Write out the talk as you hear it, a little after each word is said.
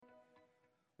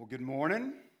Well, good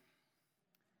morning.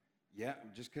 Yeah,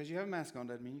 just because you have a mask on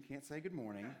doesn't mean you can't say good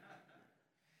morning.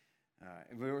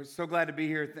 We're so glad to be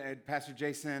here. Pastor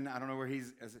Jason, I don't know where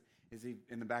is he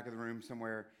in the back of the room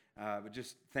somewhere? But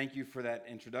just thank you for that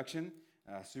introduction.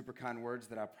 Super kind words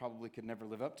that I probably could never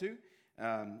live up to.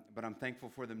 But I'm thankful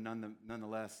for them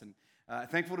nonetheless. And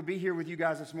thankful to be here with you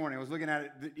guys this morning. I was looking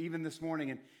at it even this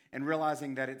morning and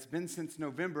realizing that it's been since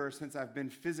November since I've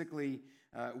been physically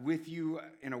with you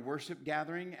in a worship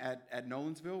gathering at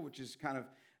Nolensville, which is kind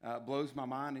of blows my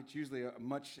mind. It's usually a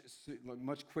much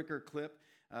quicker clip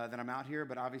than I'm out here,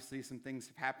 but obviously some things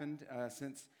have happened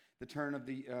since the turn of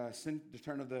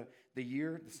the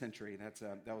year, the century.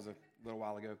 That was a little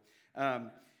while ago.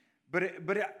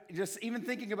 But just even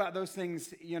thinking about those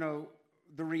things, you know,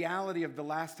 the reality of the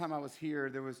last time I was here,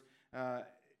 there was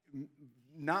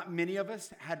not many of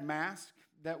us had masks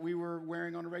that we were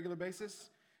wearing on a regular basis.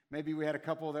 Maybe we had a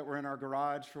couple that were in our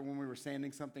garage for when we were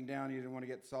sanding something down. You didn't want to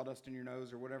get sawdust in your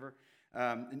nose or whatever.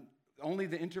 And only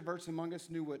the introverts among us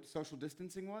knew what social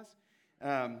distancing was.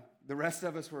 The rest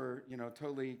of us were,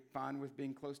 totally fine with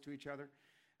being close to each other.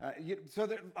 So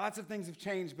lots of things have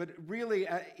changed, but really,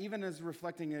 even as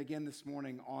reflecting again this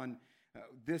morning on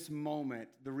this moment,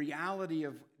 the reality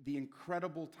of the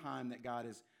incredible time that God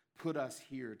has put us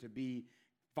here to be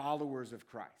followers of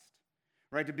Christ.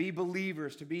 Right, to be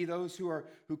believers, to be those who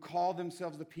call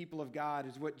themselves the people of God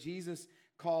is what Jesus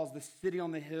calls the city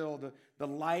on the hill, the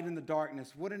light in the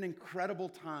darkness. What an incredible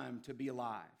time to be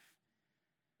alive,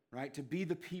 right? To be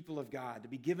the people of God, to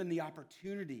be given the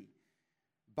opportunity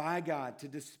by God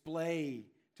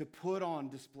to put on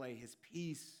display His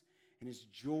peace and His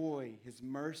joy, His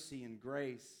mercy and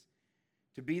grace,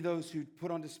 to be those who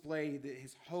put on display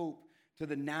His hope to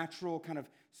the natural kind of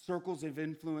circles of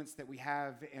influence that we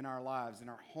have in our lives, in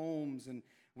our homes, and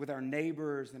with our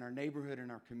neighbors, in our neighborhood,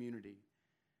 and our community.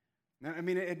 Now, I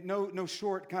mean, no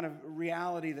short kind of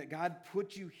reality that God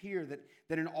put you here,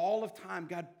 that in all of time,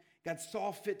 God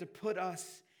saw fit to put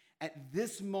us at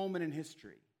this moment in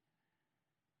history.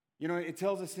 You know, it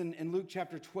tells us in Luke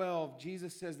chapter 12,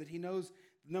 Jesus says that He knows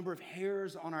the number of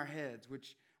hairs on our heads,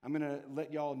 which I'm going to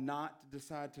let y'all not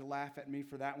decide to laugh at me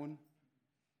for that one.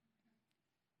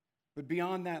 But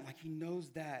beyond that, like He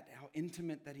knows that, how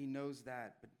intimate that He knows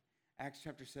that. But Acts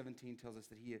chapter 17 tells us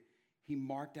that He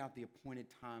marked out the appointed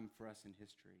time for us in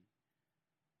history.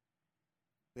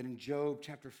 That in Job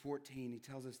chapter 14, He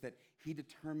tells us that He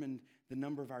determined the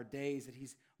number of our days that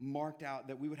He's marked out,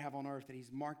 that we would have on earth, that He's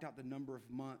marked out the number of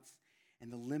months and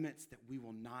the limits that we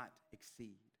will not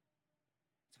exceed.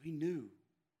 So He knew.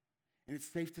 And it's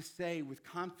safe to say with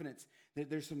confidence that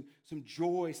there's some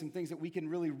joy, some things that we can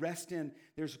really rest in.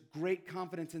 There's great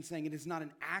confidence in saying it is not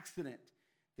an accident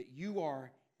that you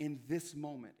are in this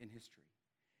moment in history.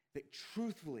 That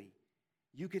truthfully,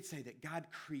 you could say that God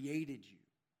created you.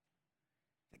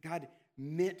 That God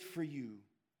meant for you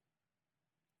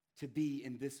to be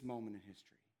in this moment in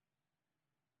history.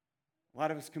 A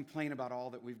lot of us complain about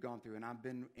all that we've gone through, and I've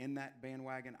been in that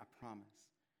bandwagon, I promise.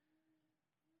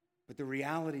 But the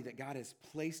reality that God has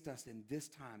placed us in this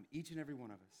time, each and every one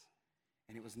of us,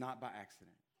 and it was not by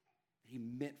accident. He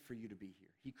meant for you to be here.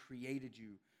 He created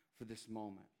you for this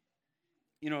moment.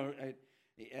 You know,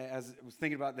 as I was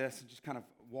thinking about this and just kind of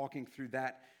walking through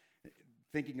that,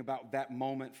 thinking about that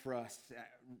moment for us,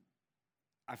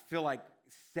 I feel like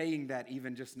saying that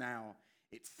even just now,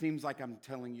 it seems like I'm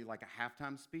telling you like a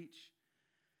halftime speech.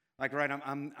 Like, right,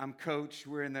 I'm coach.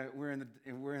 We're in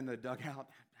the dugout.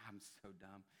 I'm so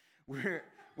dumb. We're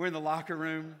in the locker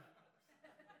room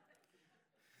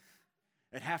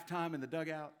at halftime in the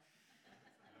dugout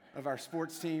of our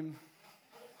sports team.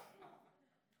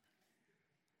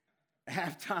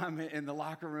 Halftime in the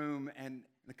locker room, and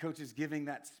the coach is giving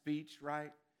that speech,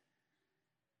 right?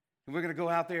 And we're going to go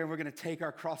out there and we're going to take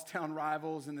our crosstown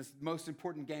rivals in this most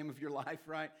important game of your life,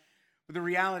 right? But the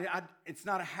reality, it's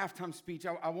not a halftime speech.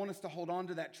 I want us to hold on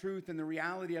to that truth and the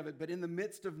reality of it. But in the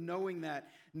midst of knowing that,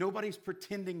 nobody's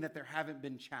pretending that there haven't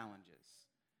been challenges.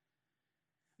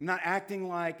 I'm not acting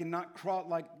like and not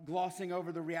glossing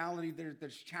over the reality that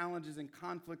there's challenges and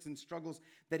conflicts and struggles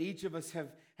that each of us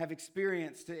have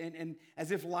experienced. And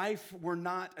as if life were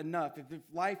not enough, if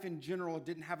life in general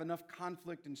didn't have enough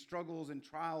conflict and struggles and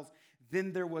trials,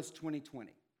 then there was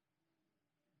 2020.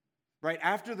 Right,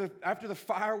 after the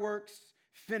fireworks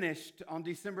finished on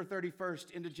December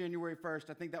 31st into January 1st,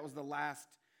 I think that was the last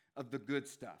of the good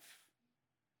stuff.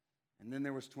 And then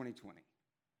there was 2020.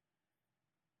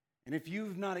 And if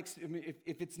you've not,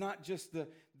 if it's not just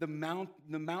the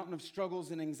mountain of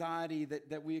struggles and anxiety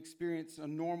that we experience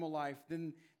in normal life,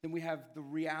 then we have the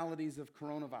realities of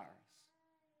coronavirus.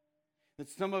 That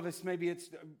some of us, maybe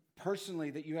it's personally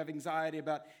that you have anxiety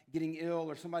about getting ill,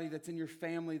 or somebody that's in your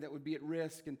family that would be at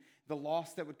risk and the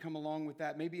loss that would come along with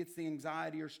that. Maybe it's the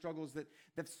anxiety or struggles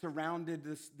that surrounded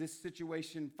this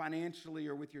situation financially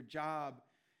or with your job.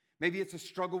 Maybe it's a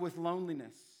struggle with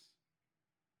loneliness.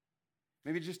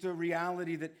 Maybe just a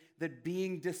reality that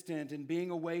being distant and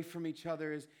being away from each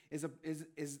other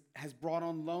has brought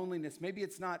on loneliness. Maybe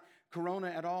it's not corona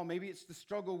at all. Maybe it's the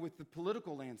struggle with the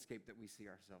political landscape that we see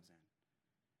ourselves in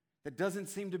that doesn't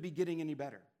seem to be getting any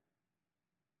better.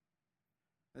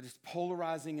 That is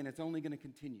polarizing, and it's only going to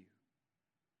continue.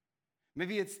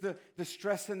 Maybe it's the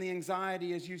stress and the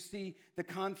anxiety as you see the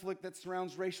conflict that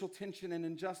surrounds racial tension and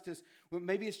injustice.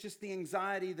 Maybe it's just the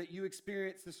anxiety that you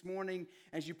experienced this morning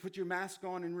as you put your mask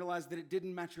on and realized that it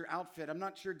didn't match your outfit. I'm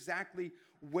not sure exactly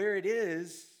where it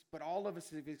is, but all of us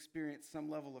have experienced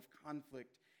some level of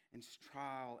conflict and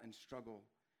trial and struggle.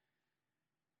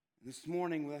 And this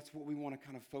morning, that's what we want to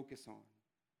kind of focus on.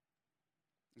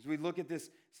 As we look at this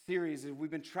series,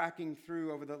 we've been tracking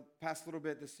through over the past little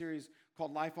bit, the series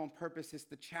called Life on Purpose. It's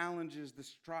the challenges,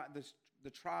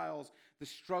 the trials, the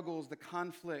struggles, the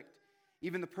conflict,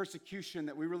 even the persecution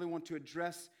that we really want to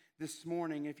address this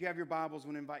morning. If you have your Bibles, I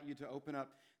want to invite you to open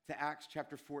up to Acts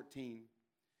chapter 14.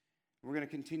 We're going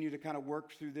to continue to kind of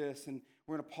work through this, and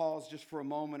we're going to pause just for a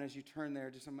moment as you turn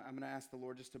there. I'm going to ask the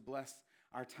Lord just to bless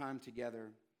our time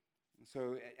together.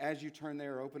 So as you turn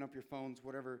there, open up your phones,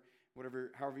 however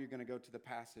you're going to go to the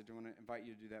passage. I want to invite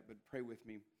you to do that, but pray with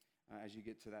me as you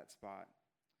get to that spot.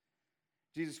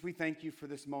 Jesus, we thank you for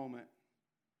this moment.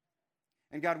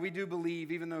 And God, we do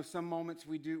believe, even though some moments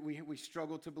we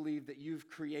struggle to believe that you've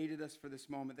created us for this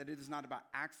moment, that it is not about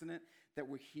accident that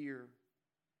we're here.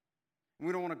 And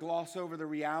we don't want to gloss over the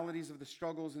realities of the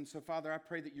struggles. And so, Father, I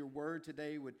pray that your word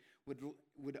today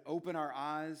would open our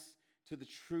eyes to the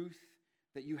truth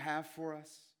that you have for us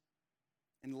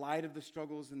in light of the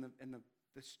struggles and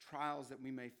the trials that we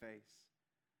may face.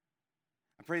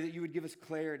 I pray that you would give us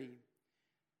clarity,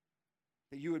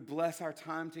 that you would bless our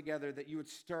time together, that you would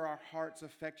stir our hearts'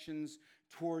 affections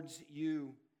towards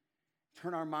you,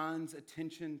 turn our minds'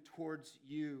 attention towards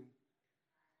you,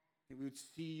 that we would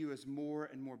see you as more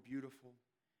and more beautiful,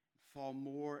 fall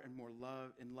more and more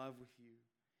in love with you,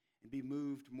 and be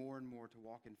moved more and more to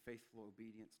walk in faithful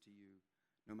obedience to you,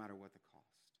 no matter what the cost.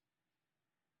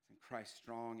 It's in Christ's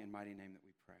strong and mighty name that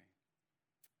we pray.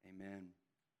 Amen.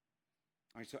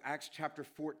 All right, so Acts chapter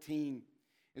 14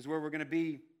 is where we're going to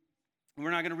be.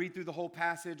 We're not going to read through the whole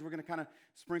passage. We're going to kind of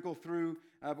sprinkle through,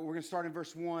 but we're going to start in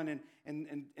verse 1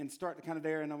 and start kind of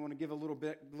there, and I want to give a little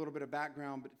bit of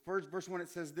background. But first, verse 1, it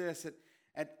says this: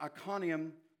 at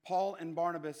Iconium, Paul and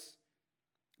Barnabas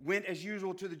went as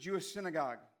usual to the Jewish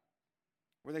synagogue,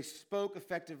 where they spoke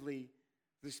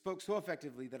so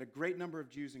effectively that a great number of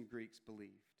Jews and Greeks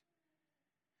believed.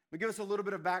 But give us a little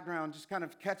bit of background, just kind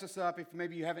of catch us up if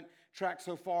maybe you haven't tracked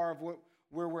so far of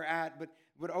where we're at.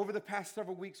 But over the past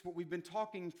several weeks, what we've been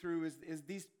talking through is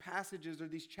these passages or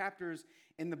these chapters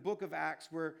in the book of Acts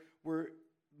where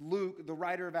Luke, the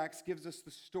writer of Acts, gives us the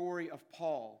story of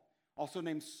Paul, also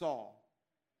named Saul.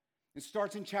 It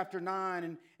starts in chapter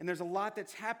 9, and there's a lot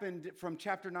that's happened from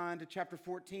chapter 9 to chapter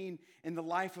 14 in the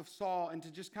life of Saul, and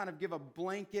to just kind of give a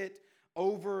blanket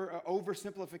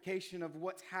oversimplification of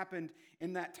what's happened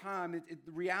in that time,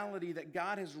 the reality that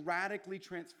God has radically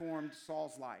transformed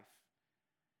Saul's life.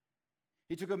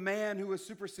 He took a man who was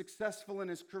super successful in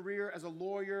his career as a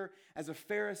lawyer, as a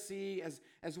Pharisee, as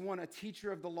a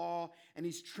teacher of the law, and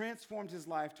he's transformed his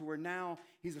life to where now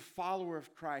he's a follower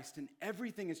of Christ, and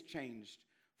everything has changed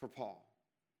for Paul.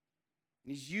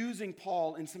 And he's using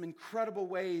Paul in some incredible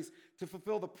ways to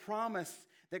fulfill the promise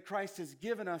that Christ has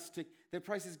given that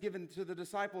Christ has given to the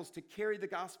disciples to carry the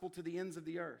gospel to the ends of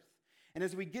the earth. And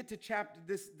as we get to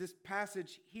this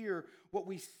passage here, what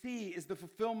we see is the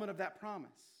fulfillment of that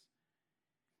promise.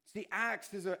 See,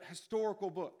 Acts is a historical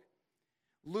book.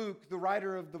 Luke, the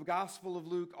writer of the Gospel of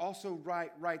Luke, also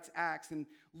writes Acts. And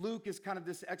Luke is kind of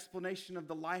this explanation of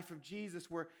the life of Jesus,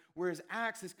 whereas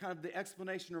Acts is kind of the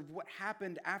explanation of what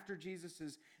happened after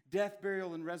Jesus' death,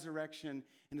 burial, and resurrection,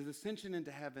 and his ascension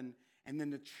into heaven, and then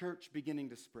the church beginning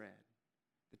to spread,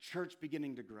 the church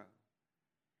beginning to grow.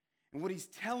 And what he's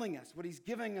telling us, what he's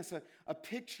giving us a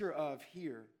picture of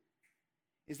here,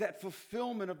 is that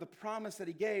fulfillment of the promise that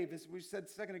he gave, as we said a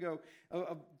second ago,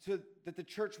 that the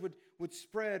church would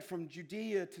spread from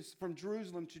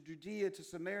Jerusalem to Judea to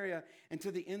Samaria and to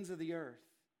the ends of the earth.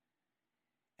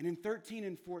 And in 13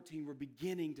 and 14, we're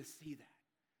beginning to see that.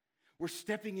 We're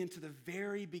stepping into the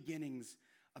very beginnings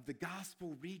of the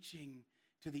gospel reaching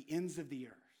to the ends of the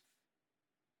earth.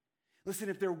 Listen,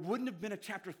 if there wouldn't have been a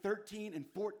chapter 13 and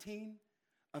 14,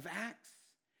 of Acts,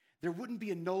 there wouldn't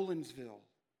be a Nolensville.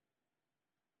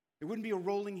 There wouldn't be a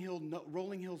Rolling Hills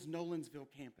Nolensville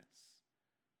campus.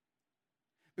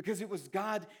 Because it was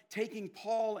God taking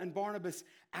Paul and Barnabas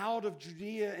out of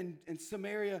Judea and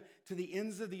Samaria to the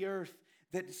ends of the earth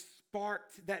that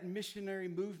sparked that missionary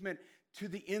movement to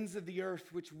the ends of the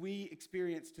earth, which we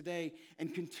experience today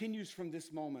and continues from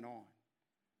this moment on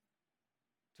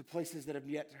to places that have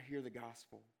yet to hear the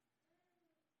gospel.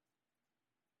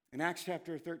 In Acts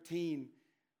chapter 13,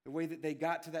 the way that they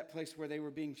got to that place where they were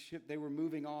being shipped, they were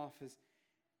moving off, is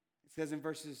it says in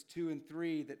verses 2 and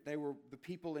 3 that the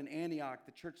people in Antioch,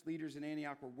 the church leaders in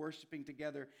Antioch, were worshiping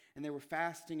together, and they were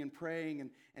fasting and praying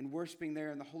and worshiping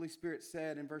there. And the Holy Spirit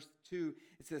said in verse 2,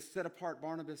 it says, "Set apart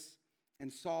Barnabas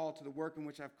and Saul to the work in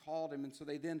which I've called him." And so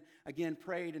they then again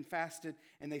prayed and fasted,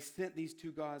 and they sent these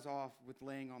two guys off with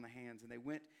laying on the hands. And they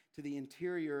went to the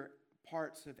interior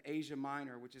parts of Asia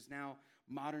Minor, which is now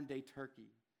modern-day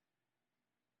Turkey.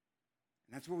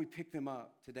 And that's where we pick them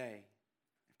up today.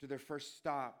 After their first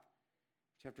stop,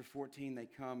 chapter 14, they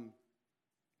come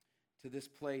to this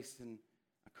place in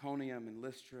Iconium and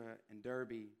Lystra and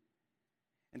Derbe.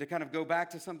 And to kind of go back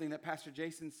to something that Pastor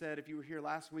Jason said, if you were here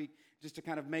last week, just to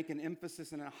kind of make an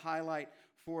emphasis and a highlight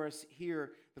for us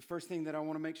here, the first thing that I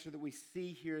want to make sure that we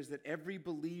see here is that every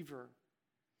believer,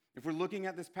 if we're looking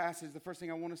at this passage, the first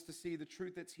thing I want us to see, the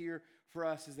truth that's here for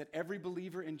us, is that every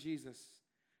believer in Jesus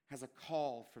has a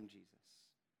call from Jesus,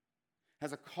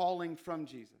 has a calling from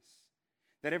Jesus.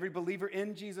 That every believer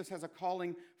in Jesus has a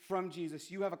calling from Jesus.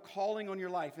 You have a calling on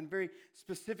your life in very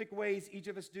specific ways, each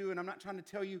of us do. And I'm not trying to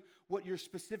tell you what your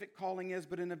specific calling is,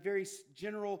 but in a very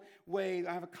general way,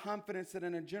 I have a confidence that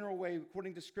in a general way,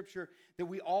 according to Scripture, that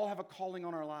we all have a calling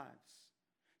on our lives.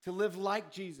 To live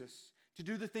like Jesus, to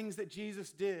do the things that Jesus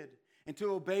did, and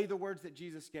to obey the words that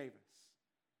Jesus gave us.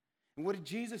 And what did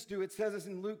Jesus do? It says this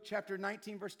in Luke chapter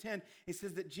 19, verse 10. It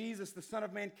says that Jesus, the Son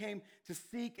of Man, came to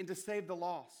seek and to save the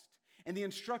lost. And the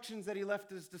instructions that he left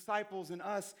his disciples and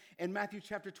us in Matthew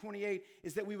chapter 28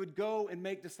 is that we would go and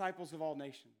make disciples of all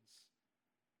nations.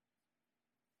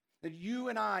 That you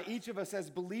and I, each of us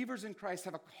as believers in Christ,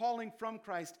 have a calling from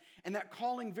Christ. And that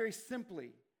calling, very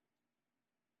simply,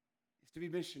 is to be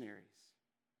missionaries.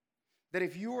 That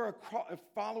if you are a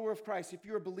follower of Christ, if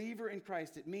you're a believer in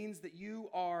Christ, it means that you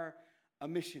are a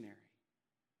missionary.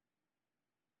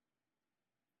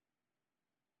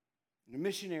 And a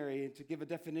missionary, to give a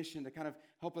definition to kind of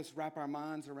help us wrap our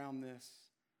minds around this.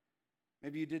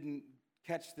 Maybe you didn't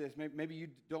catch this. Maybe you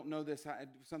don't know this.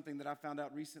 Something that I found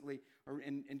out recently, or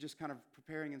in just kind of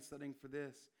preparing and studying for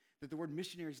this, that the word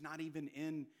missionary is not even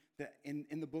in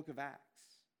the book of Acts.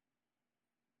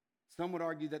 Some would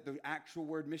argue that the actual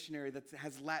word missionary that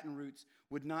has Latin roots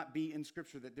would not be in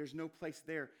Scripture, that there's no place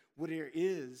there. What there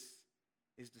is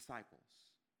disciples.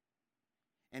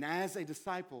 And as a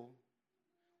disciple,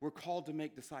 we're called to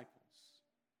make disciples.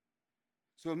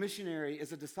 So a missionary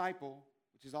is a disciple,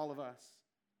 which is all of us,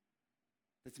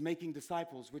 that's making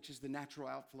disciples, which is the natural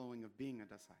outflowing of being a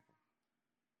disciple.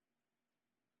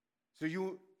 So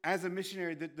you, as a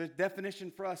missionary, the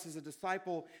definition for us is a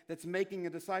disciple that's making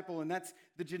a disciple, and that's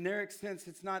the generic sense.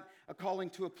 It's not a calling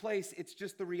to a place. It's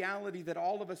just the reality that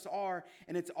all of us are,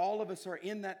 and it's all of us are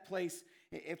in that place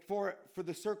for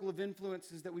the circle of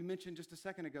influences that we mentioned just a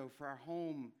second ago, for our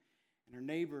home and our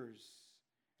neighbors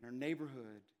and our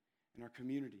neighborhood and our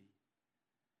community.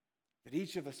 That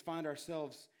each of us find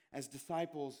ourselves as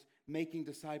disciples, making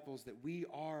disciples, that we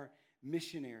are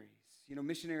missionaries. You know,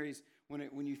 missionaries,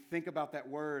 when you think about that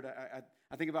word,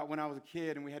 I think about when I was a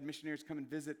kid and we had missionaries come and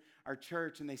visit our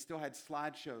church and they still had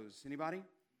slideshows. Anybody?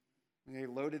 And they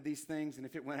loaded these things, and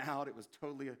if it went out, it was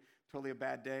totally a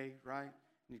bad day, right? And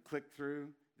you click through,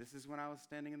 this is when I was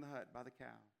standing in the hut by the cow.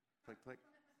 Click, click.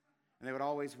 And they would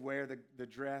always wear the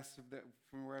dress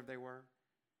from wherever they were.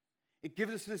 It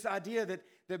gives us this idea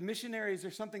that missionaries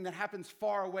are something that happens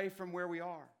far away from where we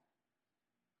are.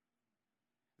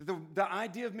 The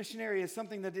idea of missionary is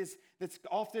something that's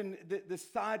often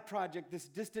this side project, this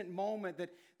distant moment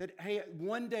that hey,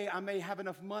 one day I may have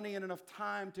enough money and enough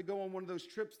time to go on one of those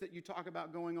trips that you talk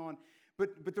about going on.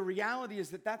 But the reality is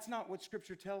that that's not what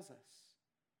Scripture tells us.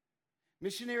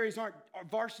 Missionaries aren't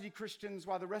varsity Christians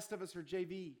while the rest of us are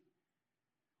JV.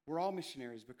 We're all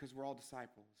missionaries because we're all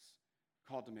disciples,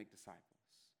 called to make disciples.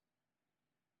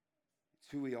 It's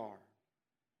who we are.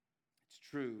 It's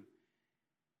true.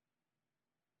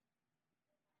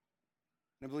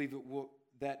 And I believe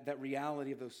that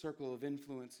reality of those circle of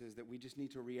influences that we just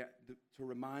need to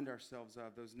remind ourselves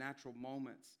of, those natural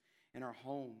moments in our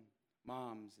home,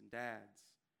 moms and dads,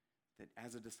 that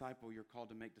as a disciple, you're called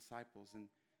to make disciples. And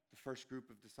the first group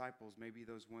of disciples may be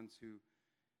those ones who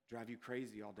drive you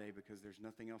crazy all day because there's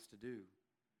nothing else to do.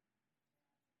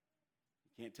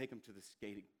 You can't take them to the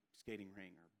skating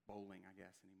ring or bowling, I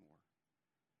guess, anymore.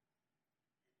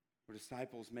 We're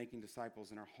disciples making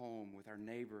disciples in our home, with our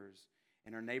neighbors,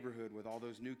 in our neighborhood, with all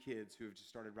those new kids who have just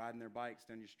started riding their bikes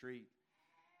down your street.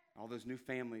 All those new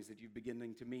families that you're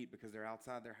beginning to meet because they're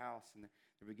outside their house and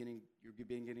you're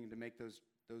beginning to make those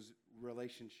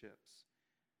relationships.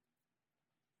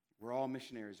 We're all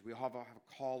missionaries. We all have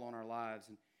a call on our lives,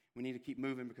 and we need to keep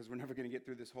moving because we're never going to get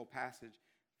through this whole passage.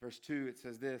 Verse 2, it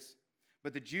says this,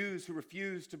 "But the Jews who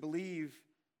refused to believe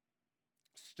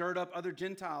stirred up other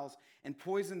Gentiles and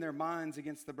poisoned their minds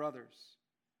against the brothers."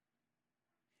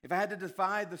 If I had to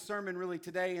divide the sermon really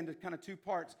today into kind of two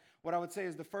parts, what I would say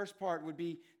is the first part would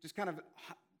be just kind of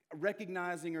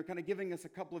recognizing or kind of giving us a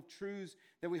couple of truths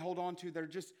that we hold on to that are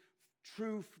just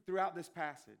true throughout this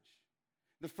passage.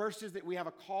 The first is that we have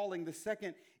a calling. The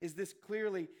second is this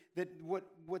clearly, that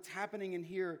what's happening in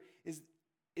here is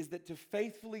that to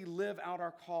faithfully live out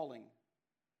our calling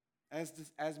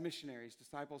as missionaries,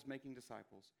 disciples making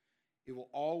disciples, it will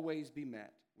always be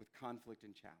met with conflict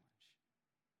and challenge.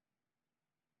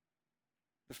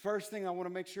 The first thing I want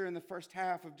to make sure in the first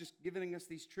half of just giving us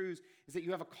these truths is that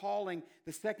you have a calling.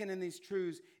 The second in these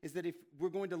truths is that if we're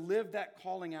going to live that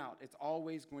calling out, it's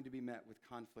always going to be met with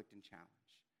conflict and challenge.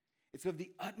 It's of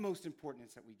the utmost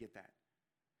importance that we get that.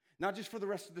 Not just for the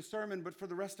rest of the sermon, but for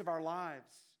the rest of our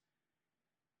lives.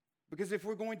 Because if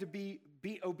we're going to be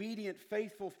obedient,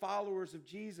 faithful followers of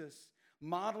Jesus,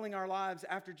 modeling our lives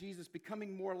after Jesus,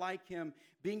 becoming more like him,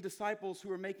 being disciples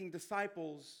who are making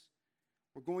disciples,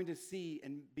 we're going to see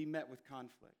and be met with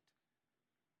conflict.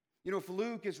 You know, if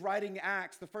Luke is writing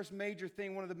Acts, the first major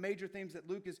thing, one of the major themes that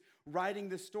Luke is writing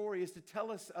this story is to tell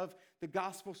us of the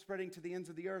gospel spreading to the ends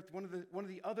of the earth. One of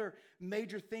the other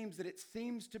major themes that it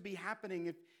seems to be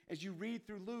happening as you read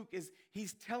through Luke is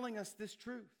he's telling us this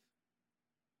truth.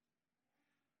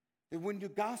 That when the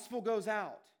gospel goes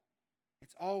out,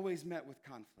 it's always met with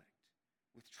conflict,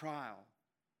 with trial,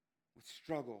 with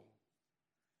struggle.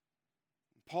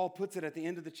 Paul puts it at the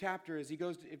end of the chapter as he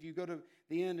goes to, if you go to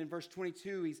the end in verse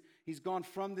 22, he's gone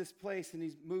from this place and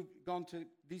he's gone to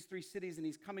these three cities, and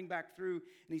he's coming back through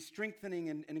and he's strengthening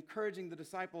and encouraging the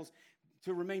disciples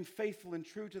to remain faithful and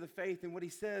true to the faith. And what he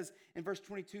says in verse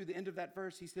 22, the end of that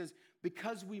verse, he says,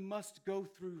 because we must go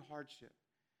through hardship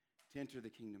to enter the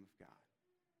kingdom of God.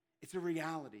 It's a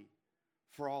reality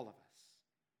for all of us.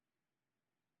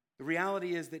 The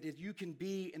reality is that if you can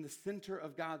be in the center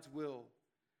of God's will,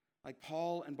 like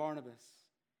Paul and Barnabas,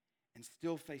 and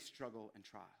still face struggle and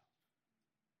trial.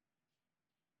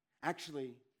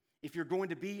 Actually, if you're going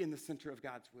to be in the center of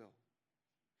God's will,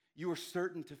 you are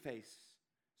certain to face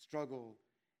struggle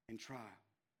and trial.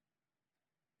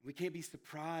 We can't be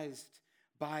surprised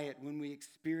by it when we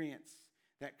experience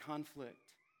that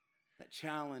conflict, that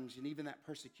challenge, and even that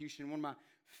persecution. One of my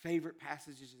favorite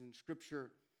passages in Scripture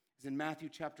is in Matthew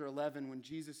chapter 11, when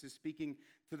Jesus is speaking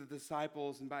to the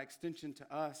disciples and by extension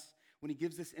to us, when he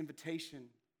gives this invitation.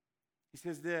 He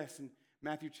says this in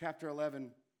Matthew chapter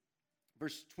 11,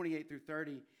 verse 28 through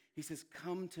 30. He says,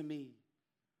 come to me,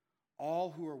 all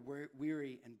who are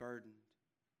weary and burdened,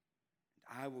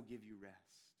 and I will give you rest.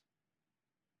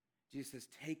 Jesus says,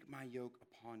 take my yoke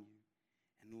upon you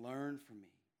and learn from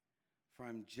me, for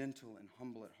I'm gentle and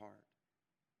humble at heart.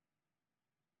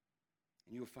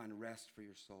 And you will find rest for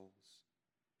your souls.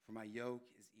 For my yoke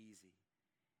is easy,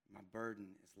 and my burden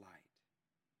is light.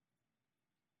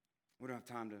 We don't have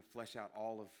time to flesh out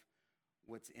all of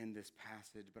what's in this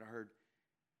passage, but I heard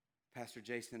Pastor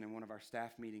Jason in one of our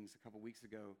staff meetings a couple weeks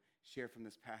ago share from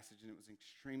this passage, and it was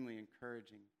extremely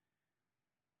encouraging.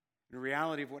 The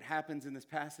reality of what happens in this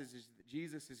passage is that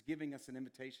Jesus is giving us an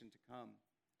invitation to come,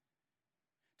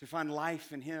 to find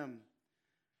life in him,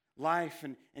 life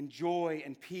and joy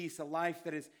and peace, a life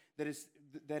that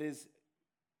is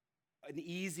an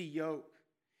easy yoke.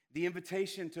 The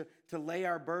invitation to lay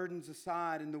our burdens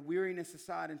aside and the weariness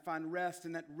aside and find rest.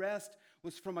 And that rest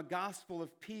was from a gospel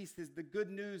of peace, is the good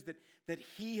news that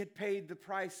he had paid the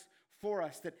price for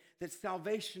us, that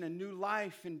salvation and new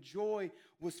life and joy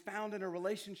was found in a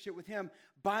relationship with him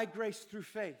by grace through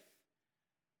faith.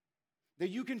 That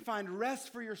you can find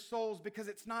rest for your souls because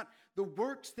it's not the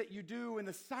works that you do and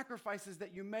the sacrifices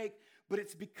that you make, but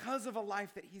it's because of a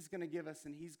life that he's going to give us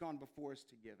and he's gone before us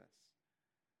to give us.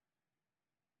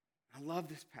 I love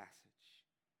this passage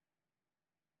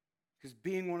because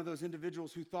being one of those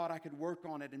individuals who thought I could work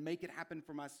on it and make it happen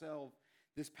for myself,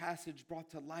 this passage brought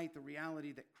to light the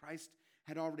reality that Christ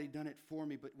had already done it for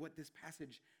me. But what this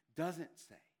passage doesn't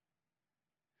say,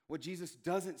 what Jesus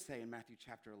doesn't say in Matthew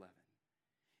chapter 11,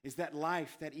 is that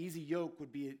life, that easy yoke,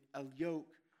 would be a yoke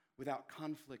without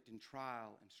conflict and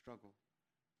trial and struggle.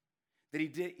 That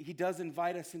he does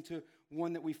invite us into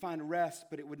one that we find rest,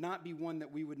 but it would not be one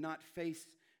that we would not face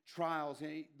trials.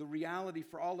 And the reality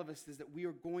for all of us is that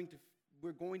we're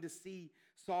going to see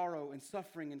sorrow and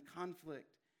suffering and conflict.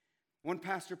 One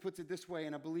pastor puts it this way,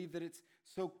 and I believe that it's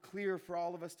so clear for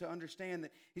all of us to understand,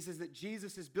 that he says that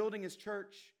Jesus is building his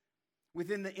church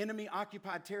within the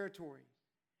enemy-occupied territory.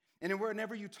 And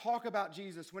whenever you talk about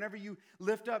Jesus, whenever you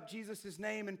lift up Jesus'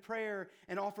 name in prayer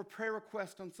and offer prayer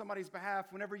requests on somebody's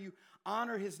behalf, whenever you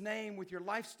honor his name with your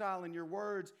lifestyle and your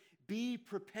words, be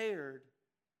prepared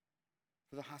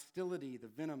for the hostility, the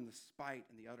venom, the spite,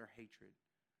 and the utter hatred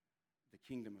of the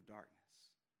kingdom of darkness.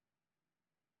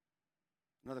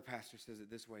 Another pastor says it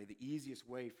this way: the easiest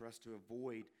way for us to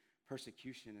avoid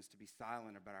persecution is to be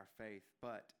silent about our faith,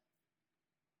 but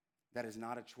that is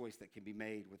not a choice that can be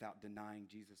made without denying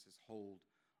Jesus' hold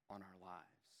on our lives.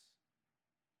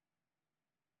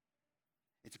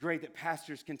 It's great that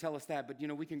pastors can tell us that, but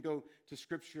we can go to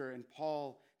Scripture, and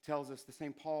Paul tells us, the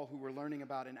same Paul who we're learning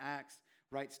about in Acts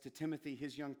writes to Timothy,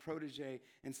 his young protege,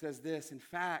 and says this: in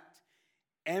fact,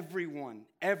 everyone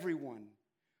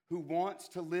who wants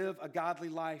to live a godly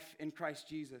life in Christ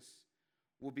Jesus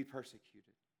will be persecuted.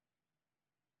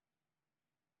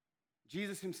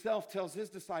 Jesus himself tells his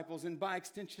disciples, and by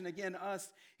extension again us,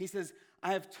 he says,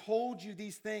 I have told you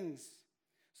these things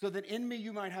so that in me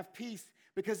you might have peace,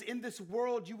 because in this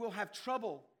world you will have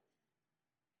trouble.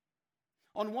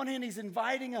 On one hand, he's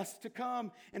inviting us to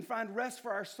come and find rest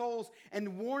for our souls,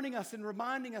 and warning us and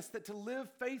reminding us that to live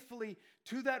faithfully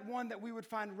to that one that we would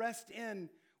find rest in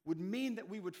would mean that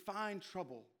we would find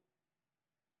trouble.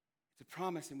 It's a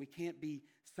promise, and we can't be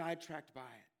sidetracked by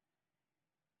it.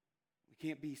 We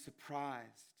can't be surprised.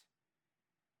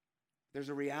 There's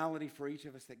a reality for each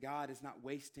of us that God is not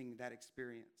wasting that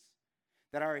experience,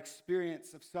 that our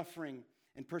experience of suffering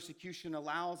and persecution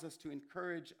allows us to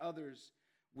encourage others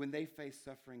when they face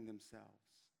suffering themselves.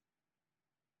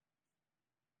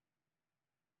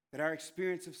 That our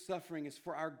experience of suffering is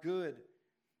for our good,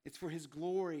 it's for his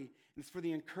glory, and it's for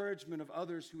the encouragement of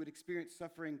others who would experience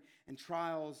suffering and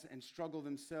trials and struggle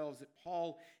themselves. That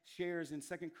Paul shares in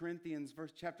 2 Corinthians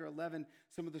chapter 11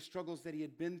 some of the struggles that he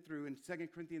had been through. In 2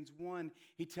 Corinthians 1,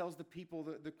 he tells the people,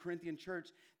 the Corinthian church,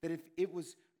 that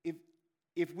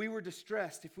if we were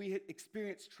distressed, if we had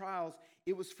experienced trials,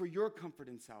 it was for your comfort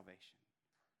and salvation.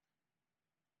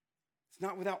 It's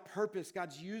not without purpose.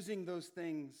 God's using those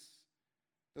things,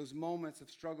 those moments of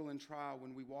struggle and trial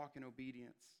when we walk in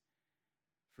obedience,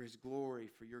 for his glory,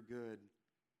 for your good, and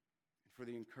for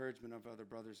the encouragement of other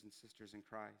brothers and sisters in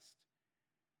Christ.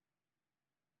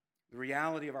 The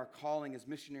reality of our calling as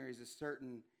missionaries is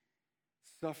certain.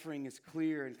 Suffering is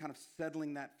clear, and kind of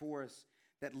settling that for us,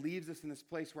 that leaves us in this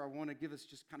place where I want to give us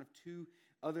just kind of two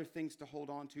other things to hold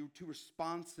on to, two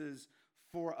responses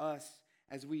for us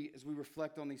as we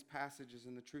reflect on these passages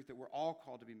and the truth that we're all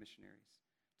called to be missionaries,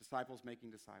 disciples making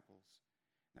disciples.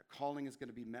 That calling is going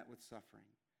to be met with suffering.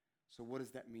 So what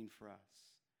does that mean for us?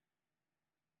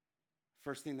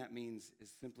 First thing that means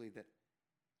is simply that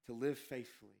to live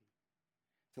faithfully,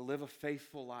 to live a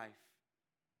faithful life,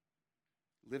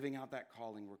 living out that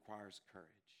calling requires courage.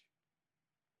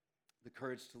 The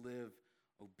courage to live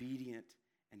obedient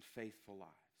and faithful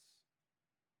lives.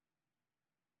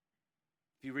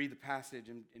 If you read the passage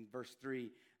in verse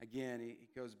 3, again,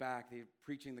 it goes back. They're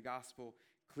preaching the gospel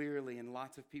clearly, and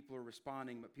lots of people are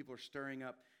responding, but people are stirring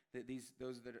up,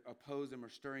 those that oppose them are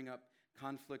stirring up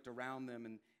conflict around them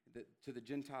and to the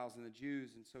Gentiles and the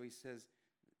Jews. And so he says,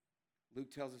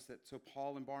 Luke tells us that, so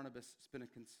Paul and Barnabas spent a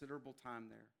considerable time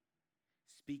there,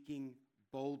 speaking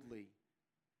boldly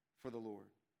for the Lord,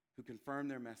 who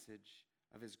confirmed their message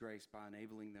of his grace by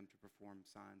enabling them to perform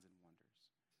signs and wonders.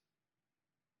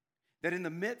 That in the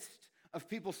midst of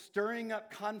people stirring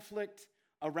up conflict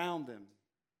around them,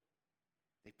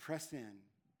 they press in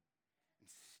and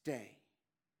stay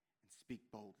and speak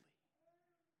boldly.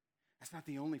 That's not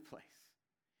the only place.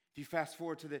 If you fast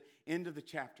forward to the end of the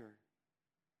chapter,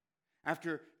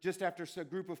 after a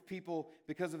group of people,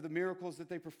 because of the miracles that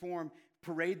they perform,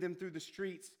 parade them through the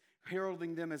streets,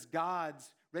 heralding them as gods,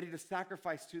 ready to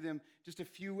sacrifice to them, just a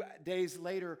few days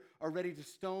later are ready to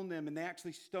stone them, and they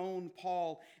actually stone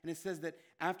Paul. And it says that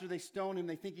after they stone him,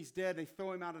 they think he's dead, they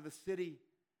throw him out of the city.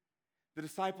 The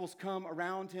disciples come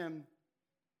around him, and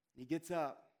he gets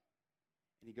up,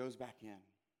 and he goes back in.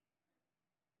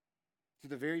 To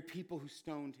the very people who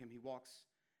stoned him, he walks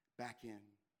back in.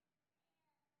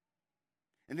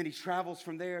 And then he travels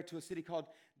from there to a city called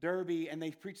Derbe, and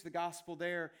they preach the gospel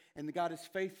there, and God is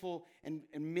faithful, and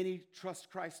many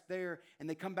trust Christ there. And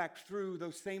they come back through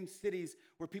those same cities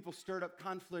where people stirred up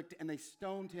conflict, and they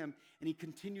stoned him, and he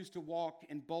continues to walk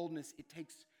in boldness. It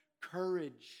takes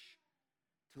courage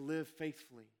to live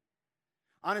faithfully.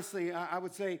 Honestly, I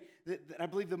would say that I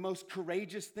believe the most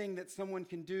courageous thing that someone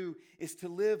can do is to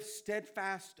live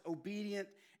steadfast, obedient,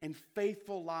 and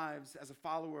faithful lives as a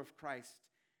follower of Christ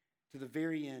to the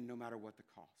very end, no matter what the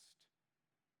cost.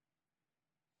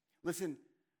 Listen,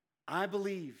 I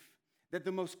believe that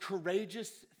the most courageous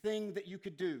thing that you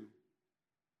could do,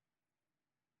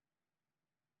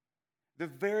 the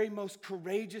very most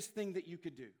courageous thing that you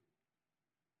could do,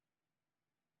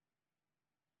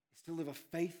 is to live a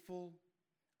faithful,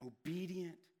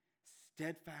 obedient,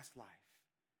 steadfast life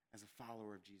as a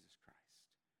follower of Jesus Christ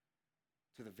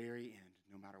to the very end,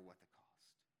 no matter what the cost.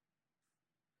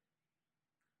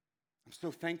 I'm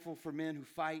so thankful for men who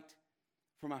fight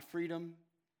for my freedom.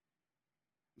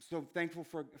 I'm so thankful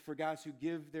for guys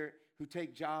who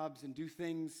take jobs and do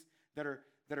things that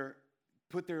are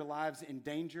put their lives in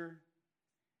danger,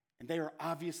 and they are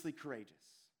obviously courageous.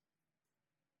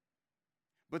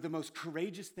 But the most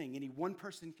courageous thing any one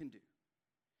person can do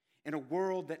in a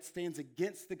world that stands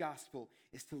against the gospel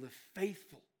is to live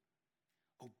faithful,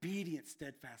 obedient,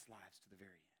 steadfast lives to the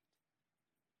very end.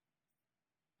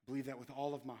 I believe that with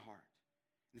all of my heart.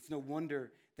 And it's no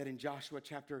wonder that in Joshua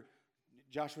chapter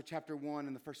 1,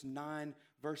 in the first 9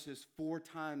 verses, 4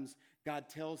 times God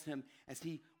tells him, as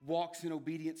he walks in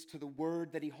obedience to the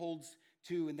word that he holds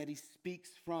to and that he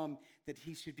speaks from, that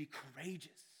he should be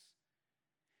courageous.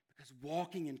 Because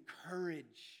walking in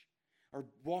courage or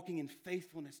walking in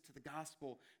faithfulness to the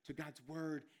gospel, to God's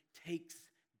word, takes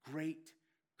great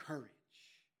courage.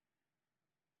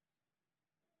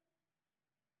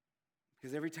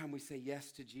 Because every time we say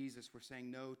yes to Jesus, we're saying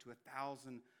no to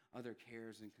 1,000 other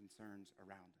cares and concerns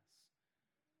around us.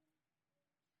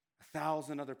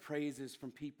 1,000 other praises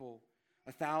from people,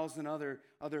 1,000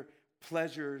 other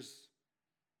pleasures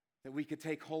that we could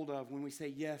take hold of. When we say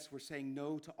yes, we're saying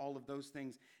no to all of those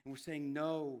things. And we're saying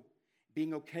no,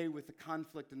 being okay with the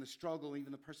conflict and the struggle,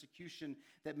 even the persecution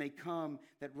that may come,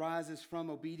 that rises from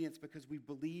obedience, because we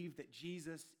believe that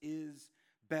Jesus is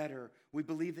better. We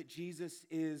believe that Jesus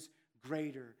is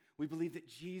greater. We believe that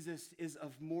Jesus is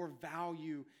of more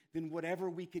value than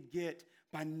whatever we could get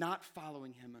by not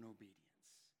following him in obedience.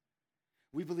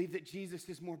 We believe that Jesus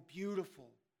is more beautiful,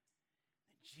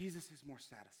 that Jesus is more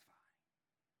satisfying.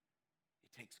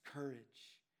 It takes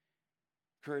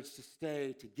courage to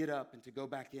stay, to get up, and to go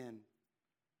back in.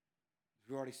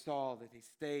 We already saw that they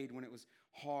stayed when it was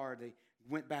hard. They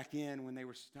went back in when they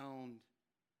were stoned.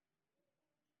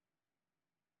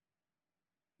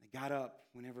 They got up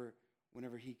whenever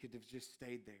he could have just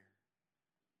stayed there.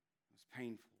 It was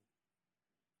painful.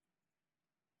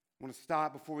 I want to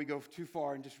stop before we go too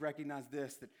far and just recognize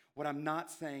this, that what I'm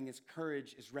not saying is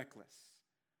courage is reckless.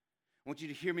 I want you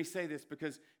to hear me say this,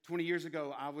 because 20 years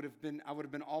ago, I would have been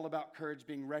all about courage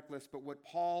being reckless, but what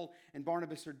Paul and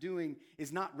Barnabas are doing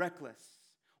is not reckless.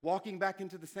 Walking back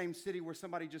into the same city where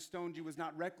somebody just stoned you was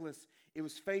not reckless. It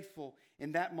was faithful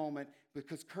in that moment,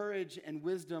 because courage and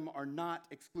wisdom are not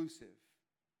exclusive.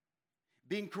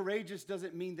 Being courageous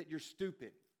doesn't mean that you're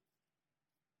stupid.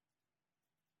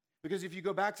 Because if you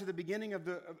go back to the beginning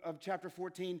of chapter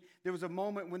 14, there was a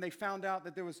moment when they found out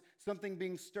that there was something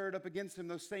being stirred up against them.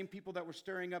 Those same people that were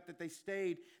stirring up, that they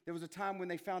stayed. There was a time when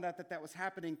they found out that was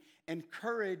happening, and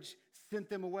courage sent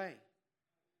them away.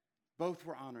 Both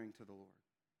were honoring to the Lord.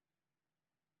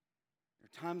 There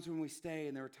are times when we stay,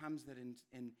 and there are times that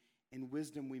in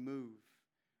wisdom we move.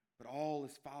 But all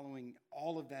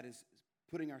of that is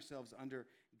putting ourselves under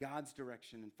God's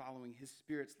direction and following his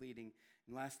Spirit's leading.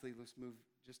 And lastly, let's move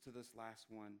just to this last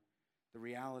one, the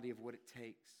reality of what it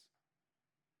takes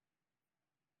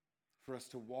for us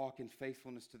to walk in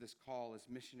faithfulness to this call as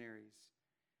missionaries,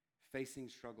 facing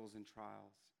struggles and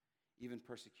trials, even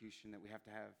persecution that we have to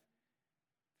have.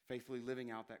 Faithfully living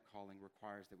out that calling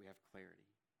requires that we have clarity.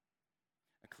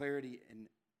 A clarity in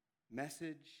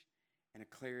message and a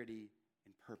clarity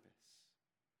in purpose.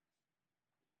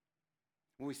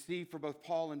 What we see for both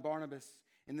Paul and Barnabas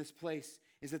in this place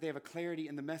is that they have a clarity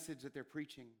in the message that they're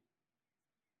preaching.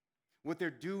 What they're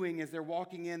doing is they're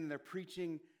walking in and they're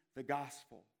preaching the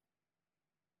gospel.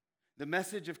 The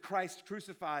message of Christ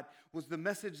crucified was the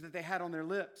message that they had on their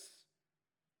lips.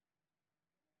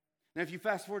 Now, if you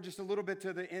fast forward just a little bit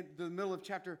to the middle of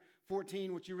chapter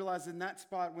 14, what you realize in that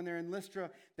spot, when they're in Lystra,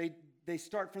 they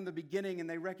start from the beginning and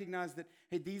they recognize that,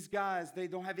 hey, these guys, they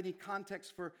don't have any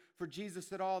context for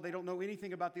Jesus at all. They don't know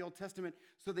anything about the Old Testament.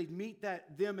 So they meet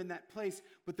them in that place,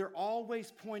 but they're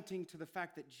always pointing to the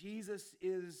fact that Jesus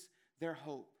is their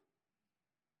hope.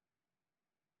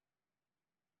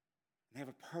 And they have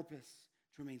a purpose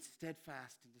to remain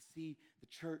steadfast and to see the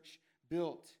church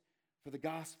built for the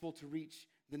gospel to reach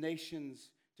the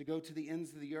nations, to go to the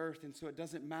ends of the earth. And so it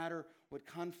doesn't matter what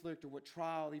conflict or what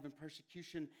trial, even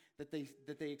persecution that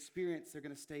they experience, they're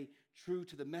going to stay true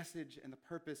to the message and the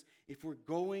purpose. If we're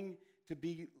going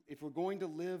to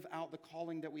live out the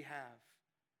calling that we have,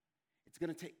 it's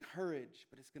going to take courage,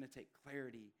 but it's going to take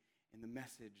clarity in the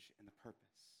message and the purpose.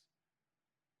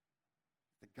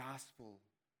 The gospel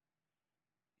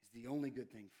is the only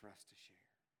good thing for us to share.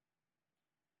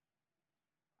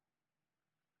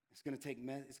 It's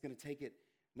going to take it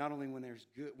not only when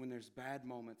there's bad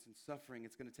moments and suffering.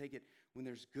 It's going to take it when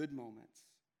there's good moments.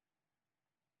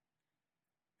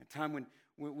 A time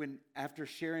when after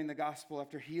sharing the gospel,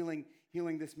 after healing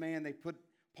this man, they put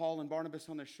Paul and Barnabas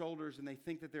on their shoulders and they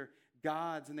think that they're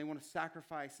gods and they want to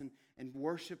sacrifice and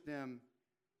worship them.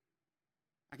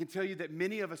 I can tell you that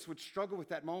many of us would struggle with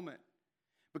that moment,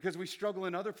 because we struggle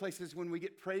in other places when we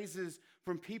get praises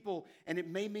from people, and it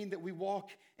may mean that we walk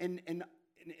in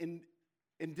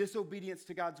disobedience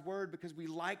to God's word because we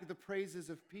like the praises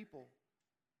of people.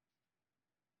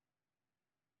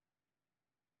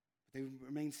 But they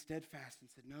remained steadfast and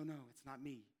said, no, it's not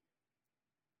me.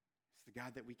 It's the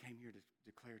God that we came here to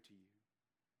declare to you.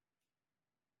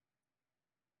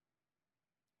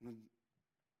 One of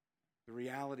the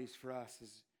realities for us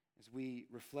is, as we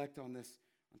reflect on this,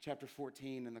 on chapter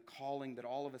 14, and the calling that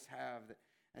all of us have,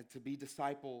 and to be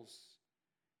disciples,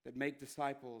 that make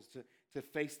disciples, to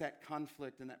face that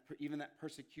conflict and even that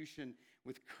persecution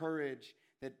with courage,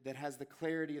 that has the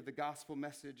clarity of the gospel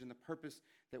message and the purpose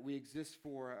that we exist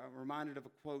for. I'm reminded of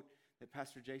a quote that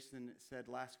Pastor Jason said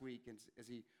last week as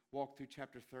he walked through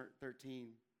chapter 13.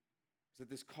 Is that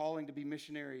this calling to be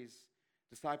missionaries,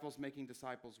 disciples making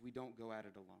disciples, we don't go at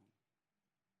it alone.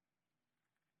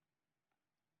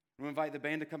 I'm going to invite the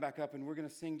band to come back up, and we're going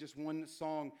to sing just one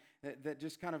song that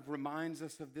just kind of reminds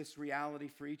us of this reality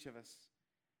for each of us.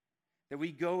 That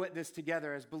we go at this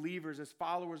together as believers, as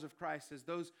followers of Christ, as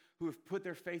those who have put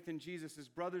their faith in Jesus, as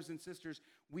brothers and sisters.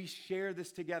 We share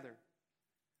this together.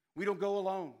 We don't go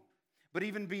alone. But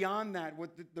even beyond that, what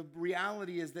the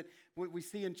reality is that what we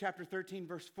see in chapter 13,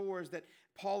 verse 4, is that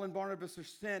Paul and Barnabas are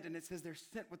sent, and it says they're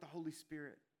sent with the Holy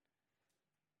Spirit.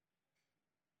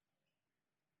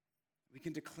 We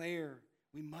can declare,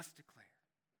 we must declare,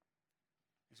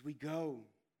 as we go,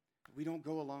 that we don't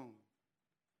go alone.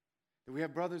 That we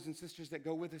have brothers and sisters that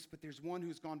go with us, but there's one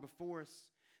who's gone before us,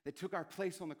 that took our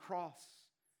place on the cross.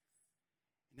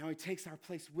 And now he takes our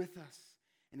place with us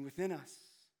and within us.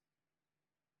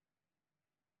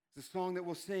 It's a song that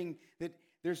we'll sing, that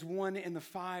there's one in the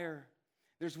fire.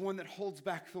 There's one that holds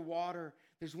back the water.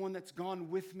 There's one that's gone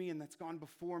with me and that's gone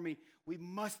before me. We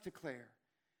must declare,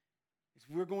 is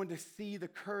we're going to see the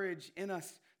courage in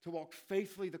us to walk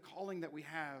faithfully the calling that we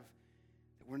have,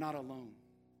 that we're not alone.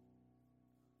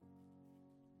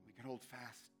 We can hold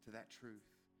fast to that truth.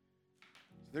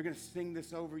 So they're going to sing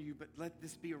this over you, but let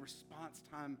this be a response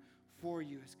time for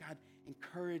you as God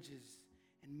encourages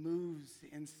and moves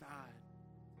inside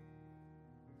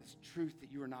this truth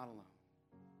that you are not alone.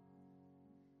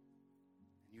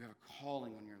 And you have a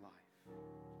calling on your life.